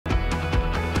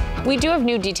We do have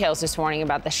new details this morning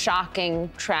about the shocking,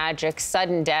 tragic,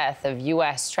 sudden death of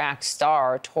U.S. track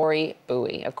star Tori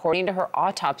Bowie. According to her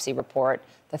autopsy report,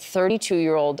 the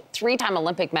 32-year-old three-time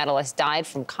Olympic medalist died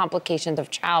from complications of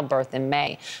childbirth in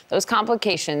May. Those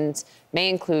complications may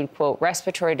include, quote,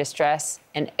 respiratory distress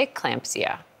and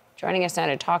eclampsia. Joining us now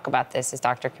to talk about this is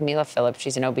Dr. Kameelah Phillips.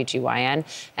 She's an OBGYN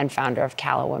and founder of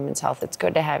Kameelah Women's Health. It's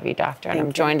good to have you, doctor. And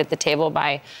I'm joined at the table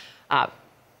by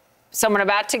someone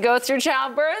about to go through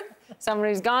childbirth, someone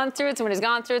who's gone through it, someone who's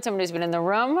gone through it, someone who's been in the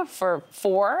room for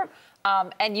 4.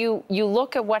 And you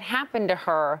look at what happened to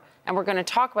her, and we're going to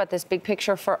talk about this big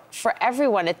picture for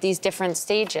everyone at these different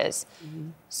stages.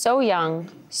 So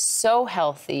young, so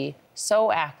healthy,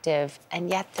 so active, and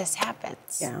yet this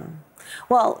happens. Yeah.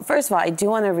 Well, first of all, I do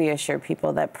want to reassure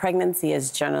people that pregnancy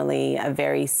is generally a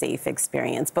very safe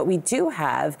experience, but we do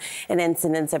have an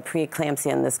incidence of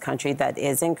preeclampsia in this country that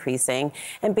is increasing,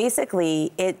 and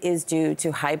basically it is due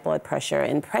to high blood pressure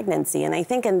in pregnancy. And I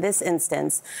think in this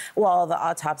instance, while the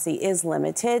autopsy is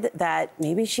limited, that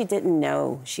maybe she didn't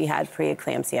know she had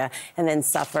preeclampsia and then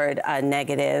suffered a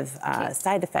negative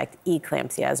side effect,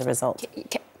 eclampsia, as a result.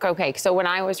 Okay, so when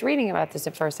I was reading about this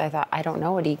at first, I thought, I don't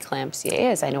know what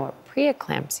eclampsia is. I know what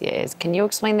preeclampsia is. Can you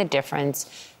explain the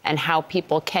difference and how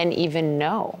people can even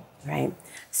know? Right.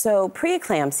 So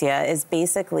preeclampsia is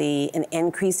basically an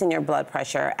increase in your blood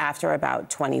pressure after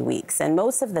about 20 weeks. And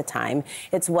most of the time,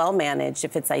 it's well managed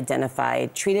if it's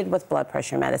identified, treated with blood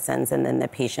pressure medicines, and then the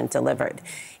patient delivered.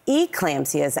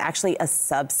 Eclampsia is actually a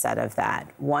subset of that,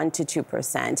 1 to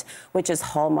 2%, which is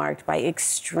hallmarked by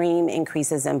extreme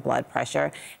increases in blood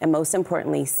pressure and, most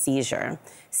importantly, seizure.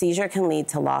 Seizure can lead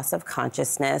to loss of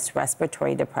consciousness,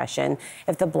 respiratory depression.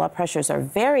 If the blood pressures are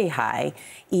very high,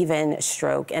 even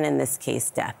stroke, and in this case,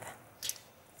 death.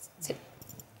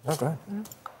 Oh, go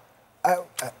ahead.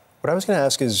 What I was going to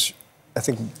ask is, I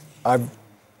think I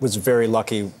was very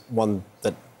lucky, one,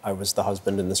 that I was the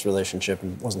husband in this relationship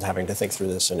and wasn't having to think through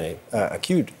this in a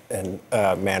acute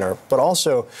manner. But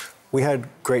also, we had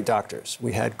great doctors.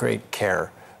 We had great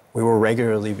care. We were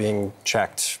regularly being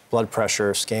checked, blood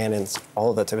pressure, scans, all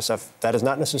of that type of stuff. That is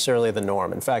not necessarily the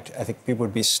norm. In fact, I think people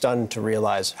would be stunned to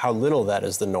realize how little that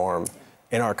is the norm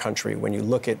in our country when you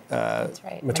look at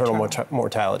maternal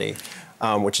mortality,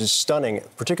 which is stunning,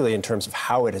 particularly in terms of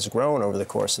how it has grown over the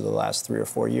course of the last 3 or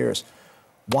 4 years.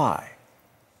 Why?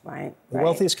 Right. The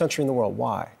wealthiest country in the world,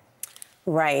 why?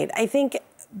 Right. I think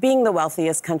being the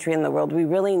wealthiest country in the world, we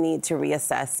really need to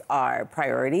reassess our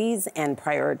priorities and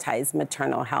prioritize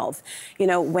maternal health. You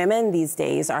know, women these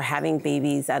days are having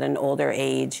babies at an older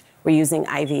age. We're using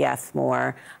IVF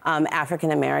more.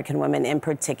 African-American women in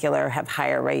particular have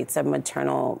higher rates of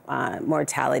maternal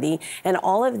mortality. And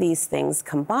all of these things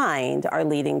combined are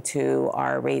leading to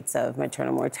our rates of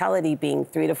maternal mortality being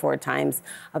 3 to 4 times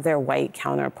of their white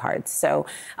counterparts. So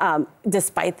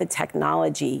despite the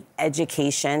technology,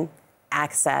 education,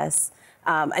 access,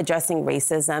 addressing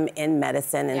racism in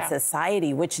medicine and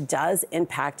society, which does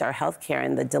impact our healthcare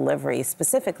and the delivery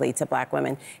specifically to Black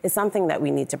women, is something that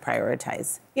we need to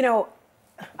prioritize. You know,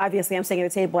 obviously I'm sitting at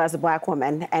the table as a Black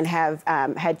woman and have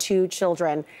had 2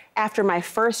 children. After my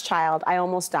first child, I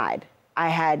almost died.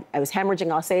 I was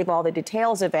hemorrhaging. I'll save all the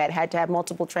details of it, had to have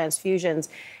multiple transfusions.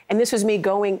 And this was me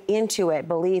going into it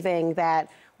believing that,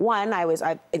 one, I'm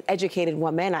an educated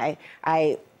woman.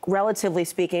 I relatively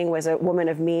speaking, was a woman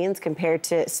of means compared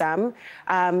to some.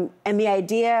 And the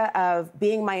idea of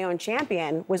being my own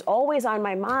champion was always on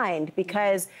my mind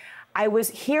because I was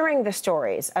hearing the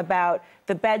stories about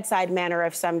the bedside manner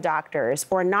of some doctors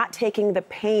or not taking the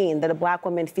pain that a Black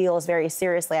woman feels very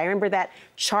seriously. I remember that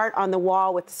chart on the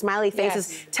wall with the smiley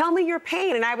faces. Yes. Tell me your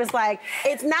pain. And I was like,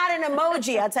 it's not an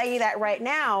emoji, I'll tell you that right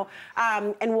now.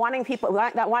 And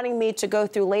wanting me to go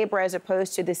through labor as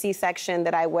opposed to the C-section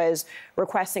that I was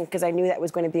requesting because I knew that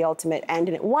was going to be the ultimate end.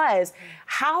 And it was,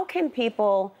 how can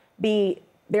people be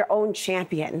their own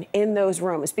champion in those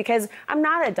rooms? Because I'm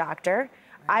not a doctor.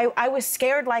 I was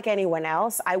scared like anyone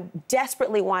else. I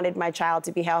desperately wanted my child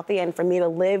to be healthy and for me to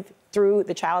live through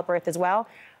the childbirth as well.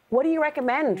 What do you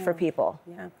recommend for people?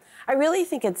 Yeah. I really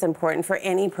think it's important for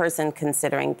any person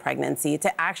considering pregnancy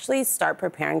to actually start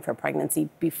preparing for pregnancy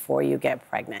before you get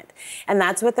pregnant. And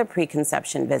that's with a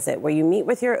preconception visit where you meet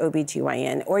with your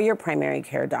OBGYN or your primary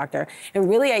care doctor and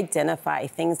really identify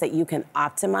things that you can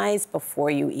optimize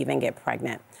before you even get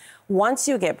pregnant. Once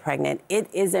you get pregnant, it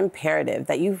is imperative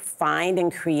that you find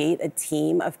and create a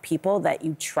team of people that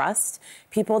you trust,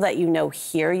 people that you know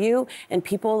hear you, and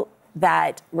people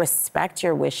that respect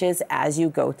your wishes as you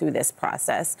go through this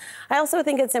process. I also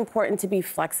think it's important to be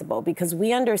flexible because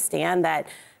we understand that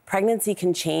pregnancy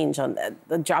can change on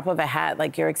the drop of a hat,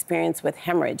 like your experience with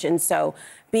hemorrhage. And so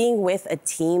being with a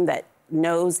team that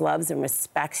knows, loves, and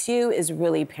respects you is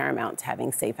really paramount to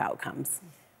having safe outcomes.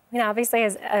 I mean, obviously,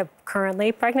 as a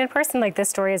currently pregnant person, like this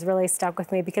story has really stuck with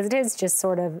me because it is just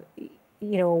sort of, you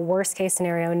know, a worst case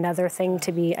scenario, another thing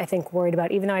to be, I think, worried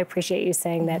about, even though I appreciate you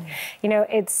saying that, you know,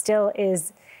 it still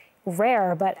is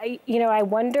rare. But, you know, I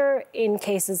wonder in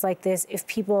cases like this,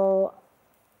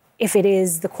 if it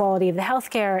is the quality of the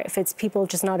healthcare, if it's people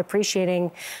just not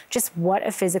appreciating just what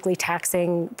a physically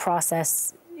taxing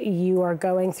process you are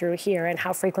going through here and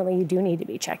how frequently you do need to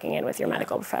be checking in with your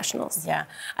medical professionals. Yeah,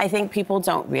 I think people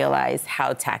don't realize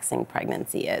how taxing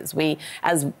pregnancy is. We,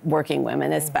 as working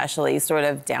women especially, sort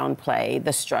of downplay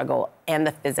the struggle and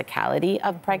the physicality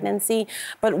of pregnancy.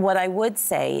 But what I would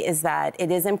say is that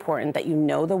it is important that you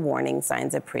know the warning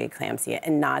signs of preeclampsia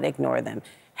and not ignore them.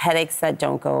 Headaches that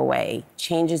don't go away,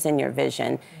 changes in your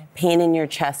vision, pain in your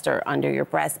chest or under your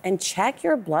breast, and check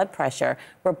your blood pressure.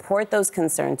 Report those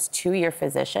concerns to your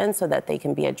physician so that they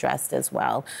can be addressed as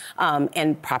well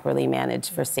and properly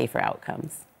managed for safer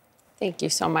outcomes. Thank you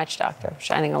so much, Doctor, for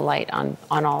shining a light on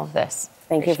all of this.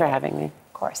 Thank you for having me.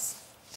 Of course.